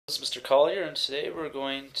This is Mr. Collier, and today we're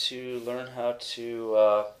going to learn how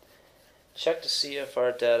to check to see if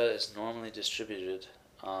our data is normally distributed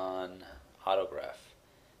on autograph.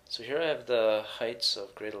 So here I have the heights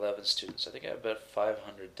of grade 11 students. I think I have about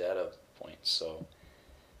 500 data points. So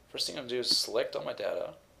first thing I'm going to do is select all my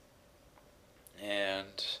data,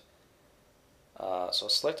 and so I'll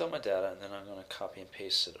select all my data, and then I'm going to copy and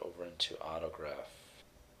paste it over into autograph.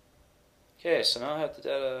 Okay, so now I have the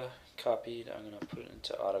data copied. I'm going to put it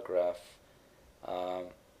into autograph.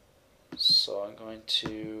 So I'm going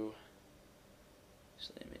to,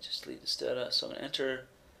 so let me just delete this data. So I'm going to enter,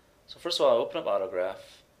 so first of all, I'll open up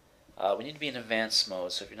autograph. We need to be in advanced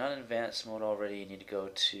mode. So if you're not in advanced mode already, you need to go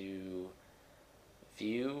to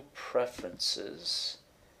View Preferences.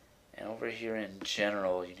 And over here in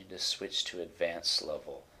General, you need to switch to Advanced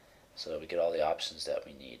level so that we get all the options that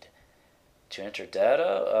we need. To enter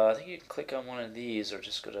data, I think you can click on one of these or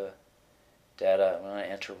just go to data. I'm going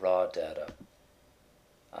to enter raw data.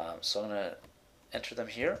 So I'm going to enter them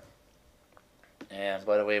here. And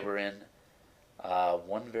by the way, we're in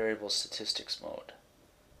one variable statistics mode.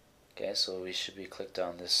 Okay, so we should be clicked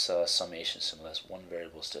on this summation symbol. That's one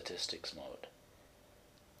variable statistics mode.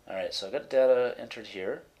 Alright, so I got data entered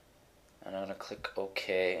here. And I'm going to click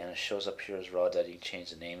OK, and it shows up here as raw data. You can change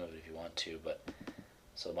the name of it if you want to, but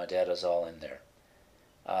so my data is all in there.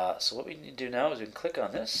 So what we need to do now is we can click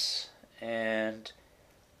on this, and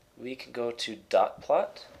we can go to dot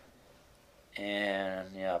plot, and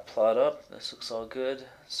yeah, plot up. This looks all good.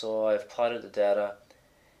 So I've plotted the data,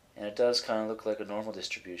 and it does kind of look like a normal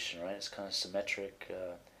distribution, right? It's kind of symmetric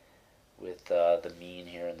with the mean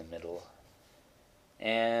here in the middle.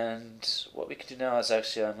 And what we can do now is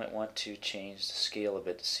actually I might want to change the scale a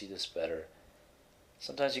bit to see this better.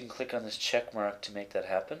 Sometimes you can click on this check mark to make that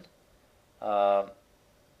happen. So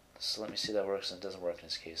let me see if that works, and it doesn't work in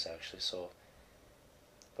this case actually.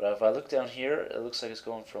 But if I look down here, it looks like it's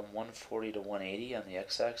going from 140 to 180 on the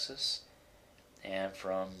x-axis, and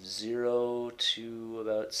from 0 to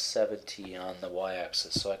about 70 on the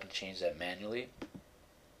y-axis. So I can change that manually.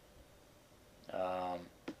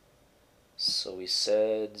 So we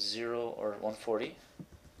said 0 or 140.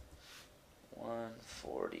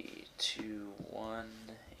 140 to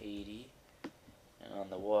 180, and on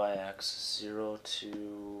the y-axis 0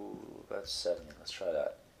 to about 70. Let's try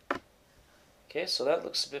that. Okay, so that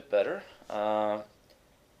looks a bit better.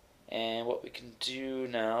 And what we can do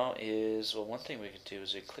now is, well, one thing we can do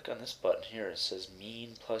is we click on this button here. It says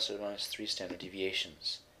mean plus or minus 3 standard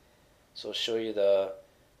deviations. So it'll show you the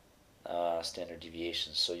standard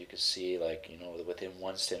deviations, so you can see, like, you know, within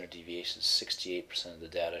one standard deviation 68% of the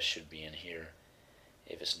data should be in here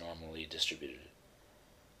if it's normally distributed.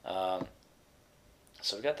 So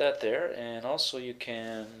we got that there, and also we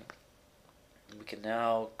can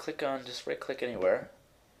now click on, just right click anywhere,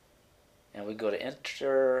 and we go to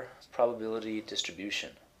enter probability distribution.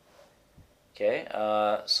 Okay,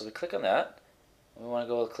 so we click on that. We want to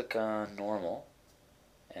go click on normal,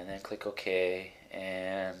 and then click OK.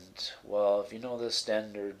 And well, if you know the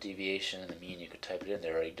standard deviation and the mean, you could type it in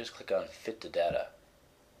there, or you just click on fit to data,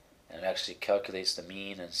 and it actually calculates the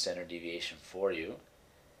mean and standard deviation for you.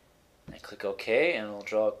 And click OK, and it'll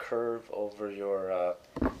draw a curve over your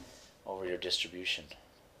distribution.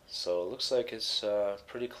 So it looks like it's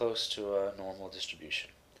pretty close to a normal distribution.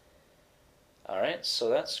 Alright, so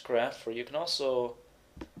that's graph for you. You can also,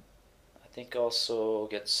 I think, also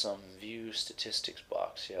get some view statistics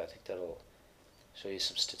box. Yeah, I think that'll show you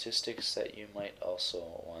some statistics that you might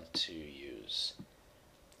also want to use.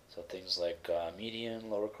 So things like median,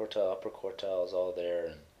 lower quartile, upper quartile is all there,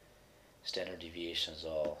 and standard deviation is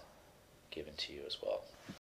all given to you as well.